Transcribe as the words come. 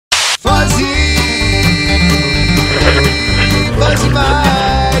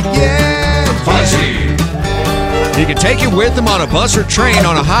can take you with them on a bus or train,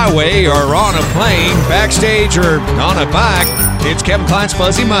 on a highway or on a plane, backstage or on a bike. It's Kevin Kline's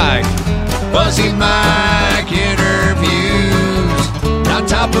Fuzzy Mike. Fuzzy Mike interviews. Not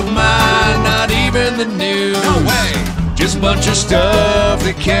top of mind, not even the news. No way. Just a bunch of stuff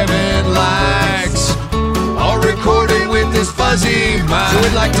that Kevin likes. All recorded with this Fuzzy Mike. So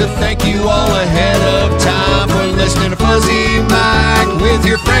we'd like to thank you all ahead of time for listening to Fuzzy Mike with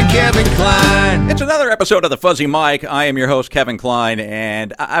your friend Kevin Kline. It's another episode of the Fuzzy Mike. I am your host, Kevin Kline,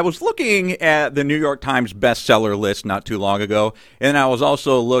 and I was looking at the New York Times bestseller list not too long ago, and I was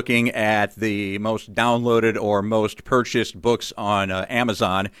also looking at the most downloaded or most purchased books on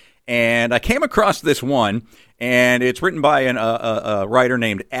Amazon, and I came across this one, and it's written by a writer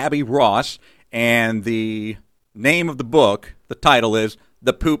named Abby Ross. And the name of the book, the title is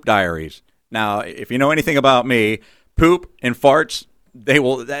The Poop Diaries. Now, if you know anything about me, poop and farts,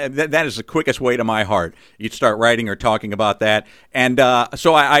 that is the quickest way to my heart. You'd start writing or talking about that. And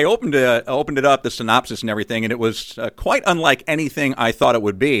so I opened it up, the synopsis and everything, and it was quite unlike anything I thought it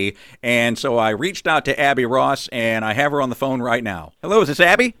would be. And so I reached out to Abby Ross, and I have her on the phone right now. Hello, is this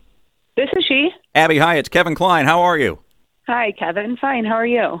Abby? This is she. Abby, hi, it's Kevin Kline. How are you? Hi, Kevin. Fine. How are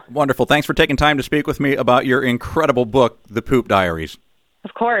you? Wonderful. Thanks for taking time to speak with me about your incredible book, The Poop Diaries.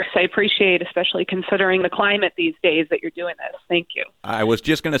 Of course. I appreciate, especially considering the climate these days, that you're doing this. Thank you. I was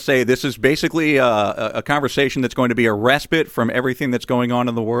just going to say, this is basically a conversation that's going to be a respite from everything that's going on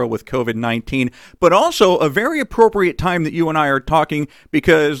in the world with COVID-19, but also a very appropriate time that you and I are talking,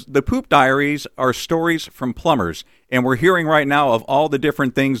 because The Poop Diaries are stories from plumbers. And we're hearing right now of all the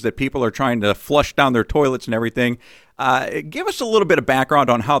different things that people are trying to flush down their toilets and everything. Give us a little bit of background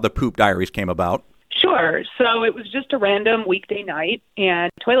on how the Poop Diaries came about. Sure. So it was just a random weekday night,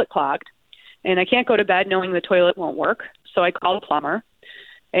 and toilet clogged. And I can't go to bed knowing the toilet won't work. So I called a plumber,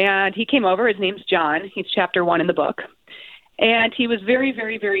 and he came over. His name's John. He's chapter 1 in the book. And he was very,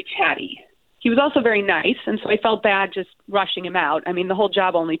 very, very chatty. He was also very nice, and so I felt bad just rushing him out. I mean, the whole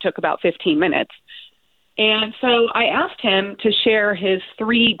job only took about 15 minutes. And so I asked him to share his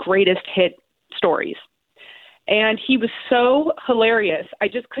 3 greatest hit stories. And he was so hilarious. I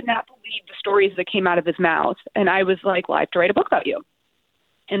just could not believe the stories that came out of his mouth. And I was like, well, I have to write a book about you.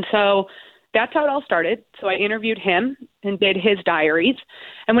 And so that's how it all started. So I interviewed him and did his diaries.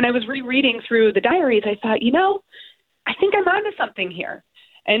 And when I was rereading through the diaries, I thought, I think I'm onto something here.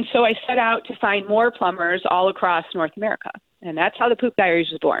 And so I set out to find more plumbers all across North America. And that's how the Poop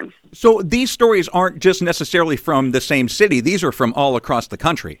Diaries was born. So these stories aren't just necessarily from the same city. These are from all across the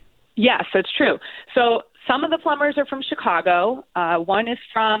country. Yes, that's true. So some of the plumbers are from Chicago. One is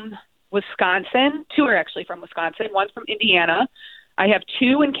from Wisconsin. 2 are actually from Wisconsin. One's from Indiana. I have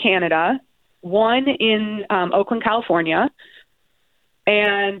 2 in Canada. 1 in Oakland, California.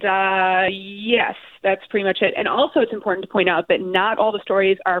 And yes, that's pretty much it. And also it's important to point out that not all the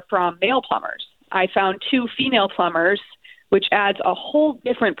stories are from male plumbers. I found 2 female plumbers, which adds a whole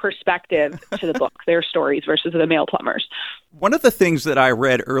different perspective to the book, their stories versus the male plumbers. One of the things that I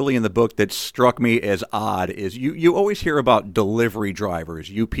read early in the book that struck me as odd is you always hear about delivery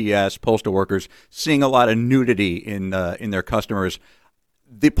drivers, UPS, postal workers, seeing a lot of nudity in their customers.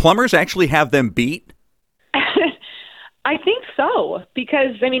 The plumbers actually have them beat? I think so,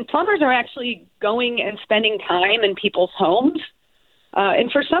 because, plumbers are actually going and spending time in people's homes. And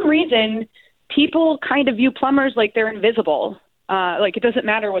for some reason, people kind of view plumbers like they're invisible. Like it doesn't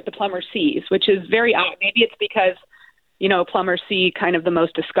matter what the plumber sees, which is very odd. Maybe it's because, plumbers see kind of the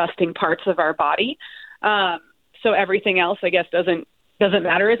most disgusting parts of our body. So everything else, I guess, doesn't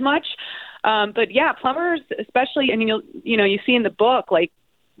matter as much. But yeah, plumbers, especially, and you see in the book, like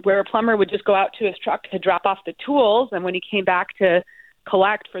where a plumber would just go out to his truck to drop off the tools. And when he came back to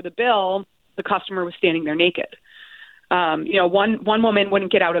collect for the bill, the customer was standing there naked. One woman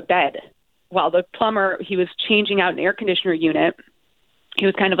wouldn't get out of bed while the plumber, he was changing out an air conditioner unit. He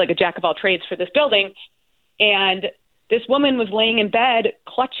was kind of like a jack of all trades for this building. And this woman was laying in bed,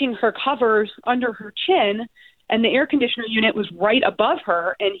 clutching her covers under her chin, and the air conditioner unit was right above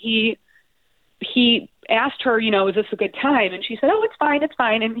her. And he asked her, is this a good time? And she said, oh, it's fine, it's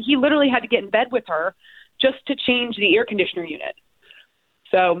fine. And he literally had to get in bed with her just to change the air conditioner unit.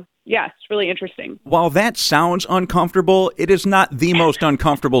 So yeah, it's really interesting. While that sounds uncomfortable, it is not the most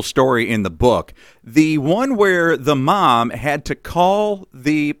uncomfortable story in the book. The one where the mom had to call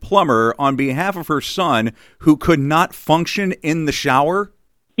the plumber on behalf of her son who could not function in the shower.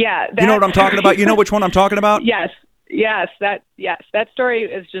 Yeah. You know what I'm talking about? You know which one I'm talking about? Yes. That story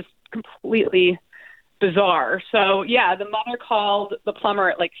is just completely bizarre. So yeah, the mother called the plumber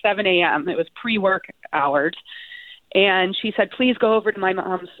at like 7 a.m. It was pre-work hours. And she said, please go over to my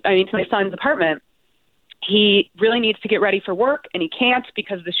son's apartment. he really needs to get ready for work, and he can't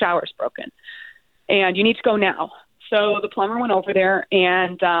because the shower's broken. And you need to go now. So the plumber went over there,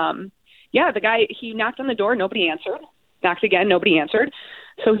 and, the guy, he knocked on the door. Nobody answered. Knocked again. Nobody answered.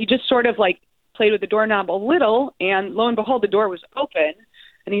 So he just sort of, played with the doorknob a little, and lo and behold, the door was open.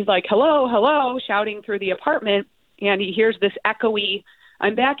 And he's like, hello, hello, shouting through the apartment. And he hears this echoey,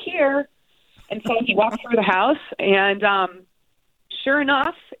 I'm back here. And so he walked through the house, and sure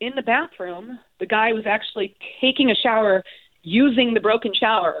enough, in the bathroom, the guy was actually taking a shower using the broken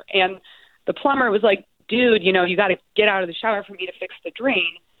shower. And the plumber was like, dude, you got to get out of the shower for me to fix the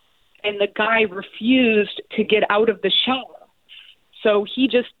drain. And the guy refused to get out of the shower. So he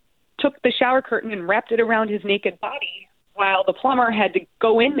just took the shower curtain and wrapped it around his naked body while the plumber had to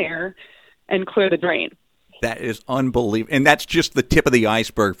go in there and clear the drain. That is unbelievable. And that's just the tip of the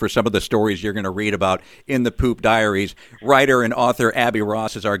iceberg for some of the stories you're going to read about in the Poop Diaries. Writer and author Abby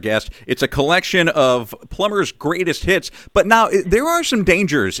Ross is our guest. It's a collection of plumber's greatest hits. But now there are some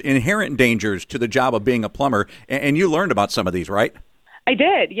dangers, inherent dangers to the job of being a plumber. And you learned about some of these, right? I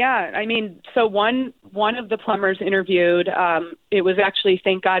did, yeah. So one of the plumbers interviewed, it was actually,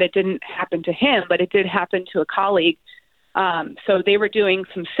 thank God it didn't happen to him, but it did happen to a colleague. So they were doing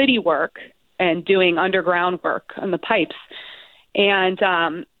some city work and doing underground work on the pipes.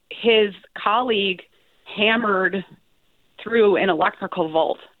 And his colleague hammered through an electrical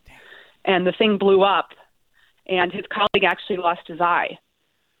vault, and the thing blew up, and his colleague actually lost his eye.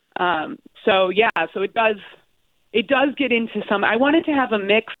 So it does get into some. I wanted to have a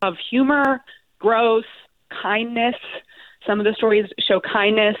mix of humor, gross, kindness. Some of the stories show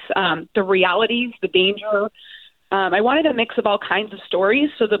kindness, the realities, the danger. I wanted a mix of all kinds of stories,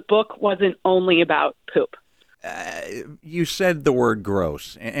 so the book wasn't only about poop. You said the word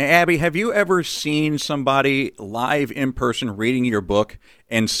gross. Abby, have you ever seen somebody live in person reading your book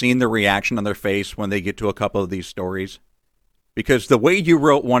and seen the reaction on their face when they get to a couple of these stories? Because the way you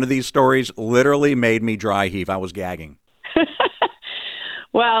wrote one of these stories literally made me dry heave. I was gagging.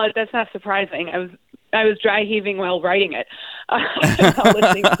 Well, that's not surprising. I was dry heaving while writing it, while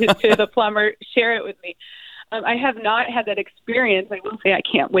listening to the plumber share it with me. I have not had that experience. I will say I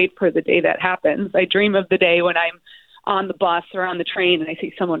can't wait for the day that happens. I dream of the day when I'm on the bus or on the train and I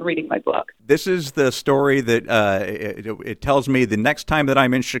see someone reading my book. This is the story that it tells me the next time that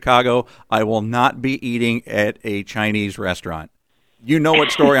I'm in Chicago, I will not be eating at a Chinese restaurant. You know what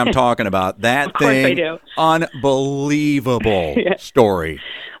story I'm talking about. That of course thing, I do. Unbelievable story.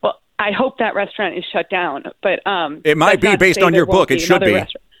 Well, I hope that restaurant is shut down, but it might be based on your book. It should be.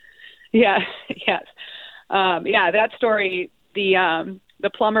 Yeah, yes. That story, the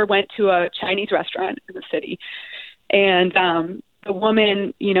plumber went to a Chinese restaurant in the city, and the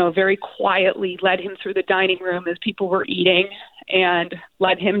woman, very quietly led him through the dining room as people were eating and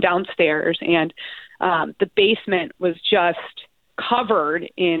led him downstairs. And the basement was just covered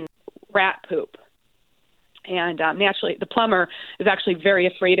in rat poop. And naturally, the plumber is actually very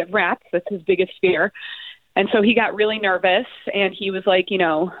afraid of rats. That's his biggest fear. And so he got really nervous, and he was like,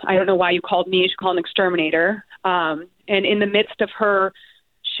 I don't know why you called me. You should call an exterminator. And in the midst of her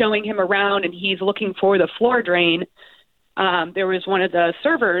showing him around and he's looking for the floor drain, there was one of the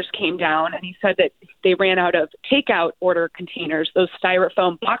servers came down, and he said that they ran out of takeout order containers, those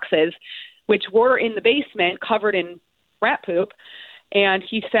styrofoam boxes, which were in the basement covered in rat poop. And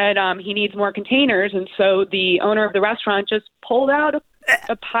he said he needs more containers. And so the owner of the restaurant just pulled out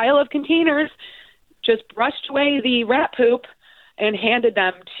a pile of containers, just brushed away the rat poop, and handed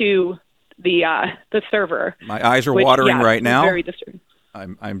them to the server. My eyes are watering right now. Very disturbing.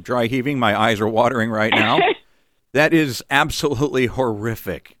 I'm dry heaving. My eyes are watering right now. That is absolutely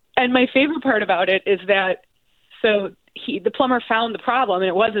horrific. And my favorite part about it is that the plumber found the problem, and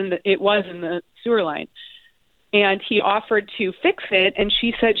it was in the sewer line, and he offered to fix it, and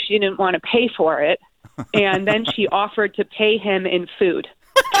she said she didn't want to pay for it, and then she offered to pay him in food.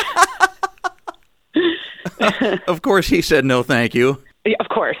 Of course, he said no, thank you. Of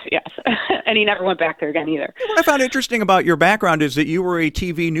course, yes. And he never went back there again either. What I found interesting about your background is that you were a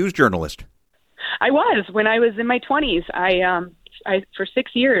TV news journalist. I was. When I was in my 20s, I for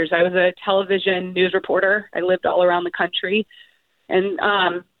 6 years, I was a television news reporter. I lived all around the country. And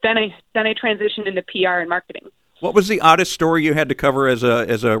then I transitioned into PR and marketing. What was the oddest story you had to cover as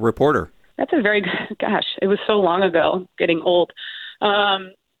a reporter? That's a very good, gosh, it was so long ago, getting old.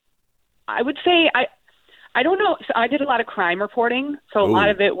 I would say, I don't know. So I did a lot of crime reporting, so a lot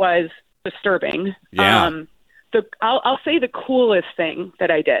of it was disturbing. Yeah. I'll say the coolest thing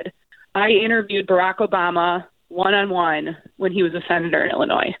that I did. I interviewed Barack Obama one-on-one when he was a senator in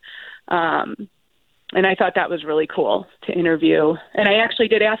Illinois. And I thought that was really cool to interview. And I actually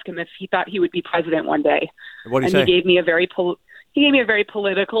did ask him if he thought he would be president one day. What did he say? And he gave me a very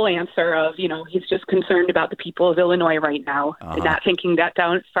political answer of, he's just concerned about the people of Illinois right now and not thinking that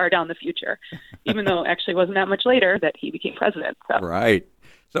far down the future, even though it actually wasn't that much later that he became president. So. Right.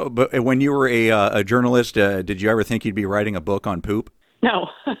 So, but when you were a journalist, did you ever think you'd be writing a book on poop? No.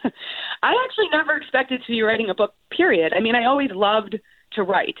 I actually never expected to be writing a book, period. I mean, I always loved to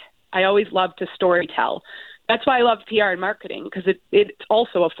write. I always loved to storytell. That's why I love PR and marketing, because it's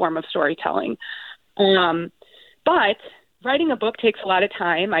also a form of storytelling. But writing a book takes a lot of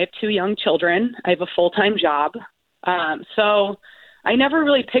time. I have 2 young children. I have a full-time job. So I never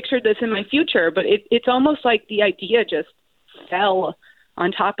really pictured this in my future, but it's almost like the idea just fell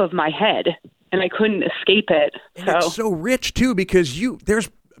on top of my head, and I couldn't escape it. And it's so rich, too, because there's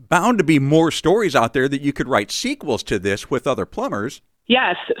bound to be more stories out there that you could write sequels to this with other plumbers.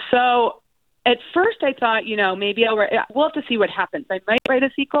 Yes. So at first I thought, maybe we'll have to see what happens. I might write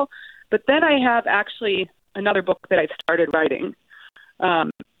a sequel, but then I have actually another book that I started writing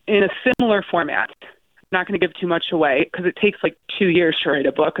in a similar format. I'm not going to give too much away because it takes like 2 years to write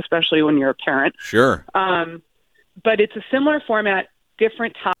a book, especially when you're a parent. Sure. But it's a similar format,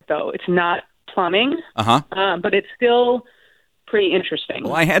 different topic though. It's not plumbing, but it's still pretty interesting.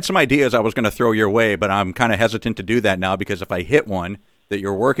 Well, I had some ideas I was going to throw your way, but I'm kind of hesitant to do that now because if I hit one that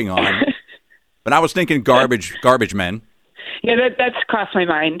you're working on, but I was thinking garbage men. Yeah, that's crossed my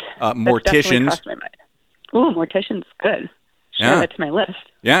mind. Morticians. Crossed my mind. Ooh, morticians, good. Sure, that's my list.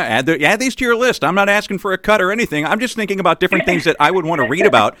 Yeah, add these to your list. I'm not asking for a cut or anything. I'm just thinking about different things that I would want to read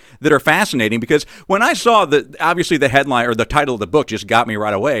about that are fascinating, because when I saw obviously the headline or the title of the book just got me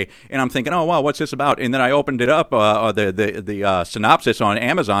right away, and I'm thinking, oh, wow, what's this about? And then I opened it up, the synopsis on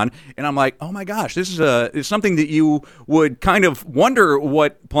Amazon, and I'm like, oh my gosh, this is something that you would kind of wonder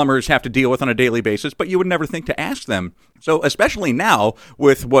what plumbers have to deal with on a daily basis, but you would never think to ask them. So especially now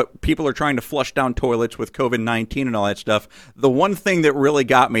with what people are trying to flush down toilets with COVID-19 and all that stuff, the one thing that really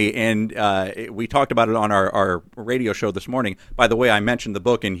got me, and we talked about it on our radio show this morning. By the way, I mentioned the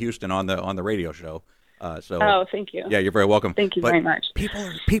book in Houston on the radio show. Oh, thank you. Yeah, you're very welcome. Thank you very much.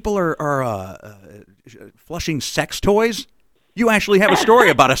 People are flushing sex toys. You actually have a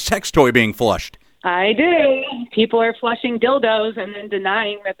story about a sex toy being flushed. I do. People are flushing dildos and then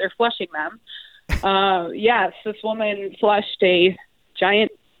denying that they're flushing them. Yes, this woman flushed a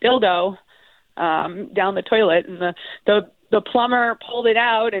giant dildo down the toilet, and the plumber pulled it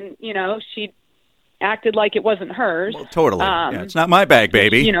out, and she acted like it wasn't hers. Well, totally. It's not my bag,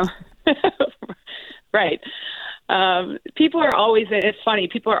 baby. Right. People are always. It's funny.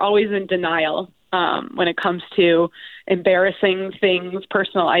 People are always in denial when it comes to embarrassing things,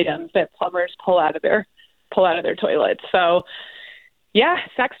 personal items that plumbers pull out of their toilets. So. Yeah,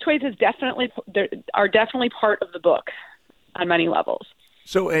 sex toys are definitely part of the book on many levels.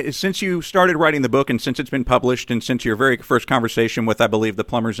 So since you started writing the book and since it's been published and since your very first conversation with, I believe the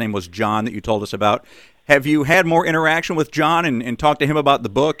plumber's name was John that you told us about, have you had more interaction with John and talked to him about the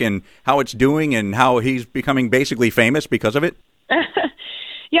book and how it's doing and how he's becoming basically famous because of it?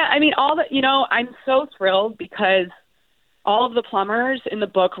 Yeah, I mean, I'm so thrilled because all of the plumbers in the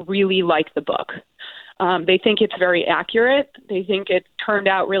book really like the book. They think it's very accurate. They think it turned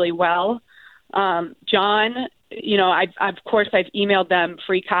out really well. John, I've emailed them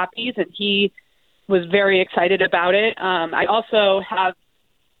free copies, and he was very excited about it. I also have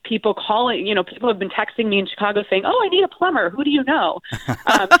people calling, people have been texting me in Chicago saying, oh, I need a plumber. Who do you know?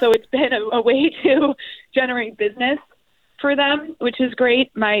 So it's been a way to generate business for them, which is great.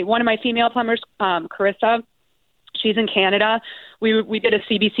 One of my female plumbers, Carissa, she's in Canada. We did a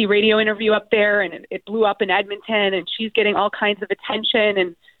CBC radio interview up there, and it blew up in Edmonton, and she's getting all kinds of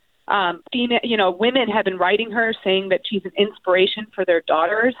attention. And women have been writing her saying that she's an inspiration for their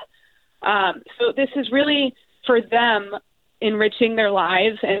daughters. So this is really for them enriching their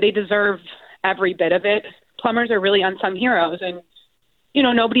lives, and they deserve every bit of it. Plumbers are really unsung heroes, and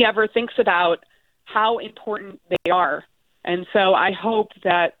nobody ever thinks about how important they are. And so I hope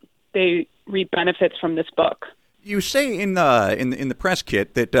that they reap benefits from this book. You say in the press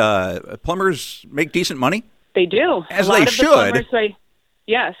kit that plumbers make decent money? They do. As they should.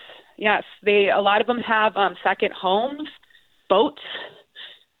 Yes. A lot of them have second homes, boats.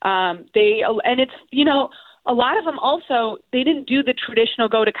 And it's a lot of them also, they didn't do the traditional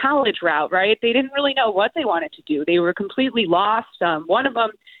go to college route, right? They didn't really know what they wanted to do. They were completely lost. One of them,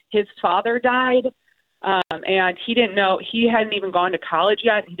 his father died, and he didn't know, he hadn't even gone to college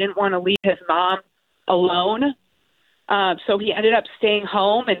yet. He didn't want to leave his mom alone. So he ended up staying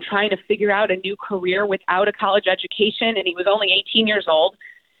home and trying to figure out a new career without a college education. And he was only 18 years old.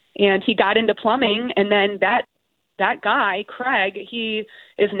 and he got into plumbing. And then that guy, Craig, he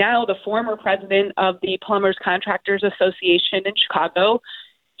is now the former president of the Plumbers Contractors Association in Chicago.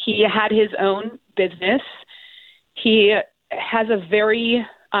 He had his own business. He has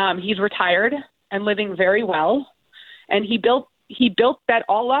he's retired and living very well. And he built that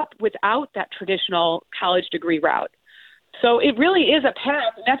all up without that traditional college degree route. So it really is a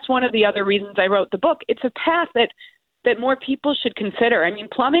path. And that's one of the other reasons I wrote the book. It's a path that more people should consider. I mean,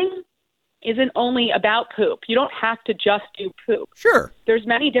 plumbing isn't only about poop. You don't have to just do poop. Sure. There's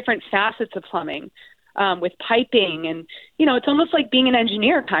many different facets of plumbing, with piping, and, it's almost like being an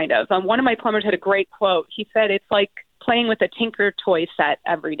engineer, kind of. One of my plumbers had a great quote. He said, it's like playing with a Tinker toy set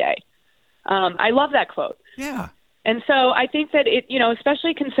every day. I love that quote. Yeah. And so I think that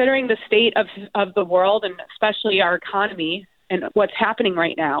especially considering the state of the world, and especially our economy and what's happening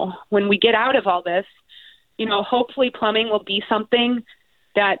right now, when we get out of all this, hopefully plumbing will be something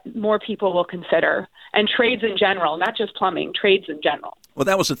that more people will consider, and trades in general, not just plumbing, trades in general. Well,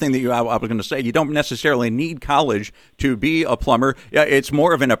 that was the thing that I was going to say. You don't necessarily need college to be a plumber. Yeah, it's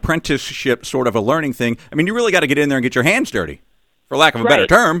more of an apprenticeship sort of a learning thing. I mean, you really got to get in there and get your hands dirty, for lack of a better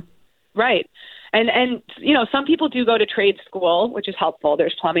term. Right. And some people do go to trade school, which is helpful.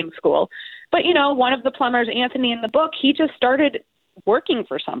 There's plumbing school. But, one of the plumbers, Anthony, in the book, he just started working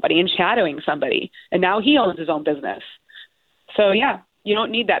for somebody and shadowing somebody, and now he owns his own business. So, yeah, you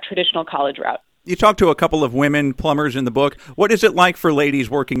don't need that traditional college route. You talked to a couple of women plumbers in the book. What is it like for ladies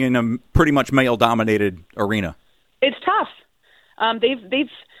working in a pretty much male-dominated arena? It's tough. They've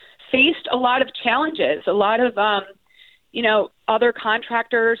faced a lot of challenges. A lot of, other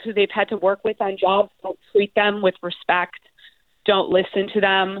contractors who they've had to work with on jobs don't treat them with respect, don't listen to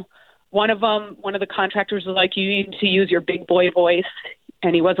them. One of the contractors was like, you need to use your big boy voice,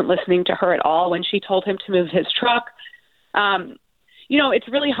 and he wasn't listening to her at all when she told him to move his truck. It's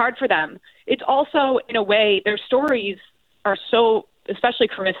really hard for them. It's also, in a way, their stories are so, especially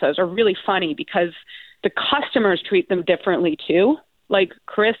Carissa's, are really funny because the customers treat them differently too. Like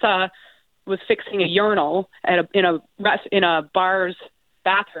Carissa was fixing a urinal in a bar's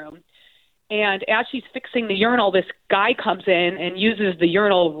bathroom, and as she's fixing the urinal, this guy comes in and uses the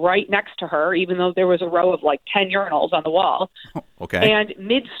urinal right next to her, even though there was a row of like 10 urinals on the wall. Okay. And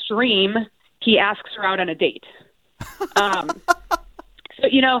midstream, he asks her out on a date. So,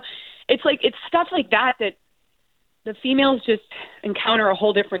 it's stuff like that the females just encounter a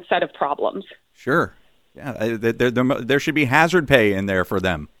whole different set of problems. Sure. Yeah, there should be hazard pay in there for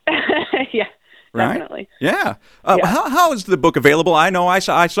them. Yeah, right? Definitely. Yeah. How is the book available? I know I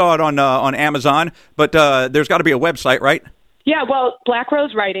saw it on Amazon, but there's got to be a website, right? Yeah, well, Black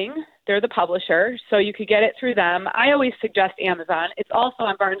Rose Writing, they're the publisher, so you could get it through them. I always suggest Amazon. It's also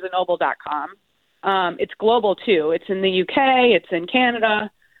on barnesandnoble.com. It's global, too. It's in the UK. It's in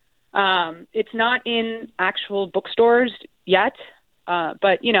Canada. It's not in actual bookstores yet,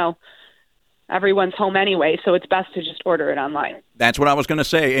 but, everyone's home anyway, so it's best to just order it online. That's what I was going to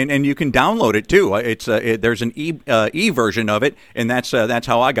say, and you can download it, too. There's an e version of it, and that's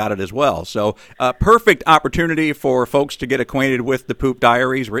how I got it as well. So perfect opportunity for folks to get acquainted with the Poop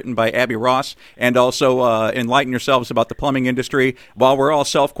Diaries, written by Abby Ross, and also enlighten yourselves about the plumbing industry while we're all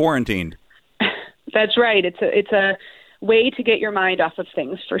self-quarantined. That's right. It's a way to get your mind off of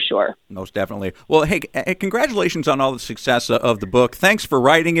things, for sure. Most definitely. Well, hey, congratulations on all the success of the book. Thanks for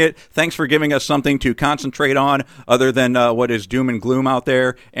writing it. Thanks for giving us something to concentrate on other than what is doom and gloom out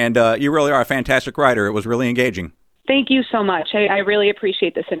there. And you really are a fantastic writer. It was really engaging. Thank you so much. I really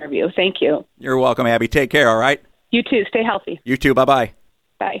appreciate this interview. Thank you. You're welcome, Abby. Take care, all right? You too. Stay healthy. You too. Bye-bye.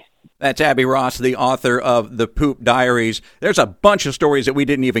 Bye. That's Abby Ross, the author of The Poop Diaries. There's a bunch of stories that we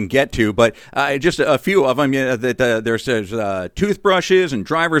didn't even get to, but just a few of them. There's toothbrushes and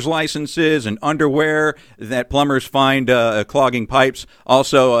driver's licenses and underwear that plumbers find clogging pipes.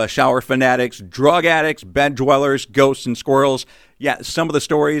 Also, shower fanatics, drug addicts, bed dwellers, ghosts, and squirrels. Yeah, some of the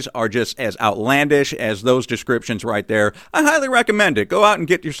stories are just as outlandish as those descriptions right there. I highly recommend it. Go out and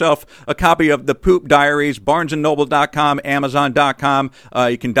get yourself a copy of The Poop Diaries, barnesandnoble.com, amazon.com.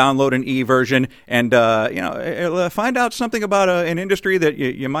 You can download an e-version and, find out something about an industry that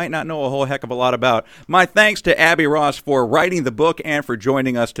you might not know a whole heck of a lot about. My thanks to Abby Ross for writing the book and for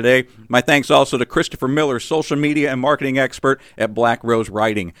joining us today. My thanks also to Christopher Miller, social media and marketing expert at Black Rose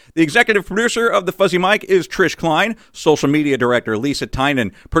Writing. The executive producer of The Fuzzy Mike is Trish Klein, social media director Director Lisa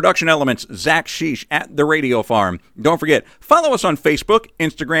Tynan. Production elements, Zach Sheesh at The Radio Farm. Don't forget, follow us on Facebook,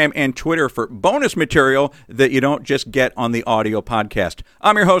 Instagram, and Twitter for bonus material that you don't just get on the audio podcast.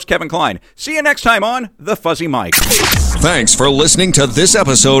 I'm your host, Kevin Klein. See you next time on The Fuzzy Mike. Thanks for listening to this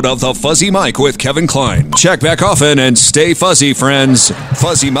episode of The Fuzzy Mike with Kevin Klein. Check back often and stay fuzzy, friends.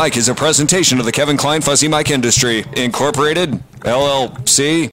 Fuzzy Mike is a presentation of the Kevin Klein Fuzzy Mike Industry, Incorporated, LLC.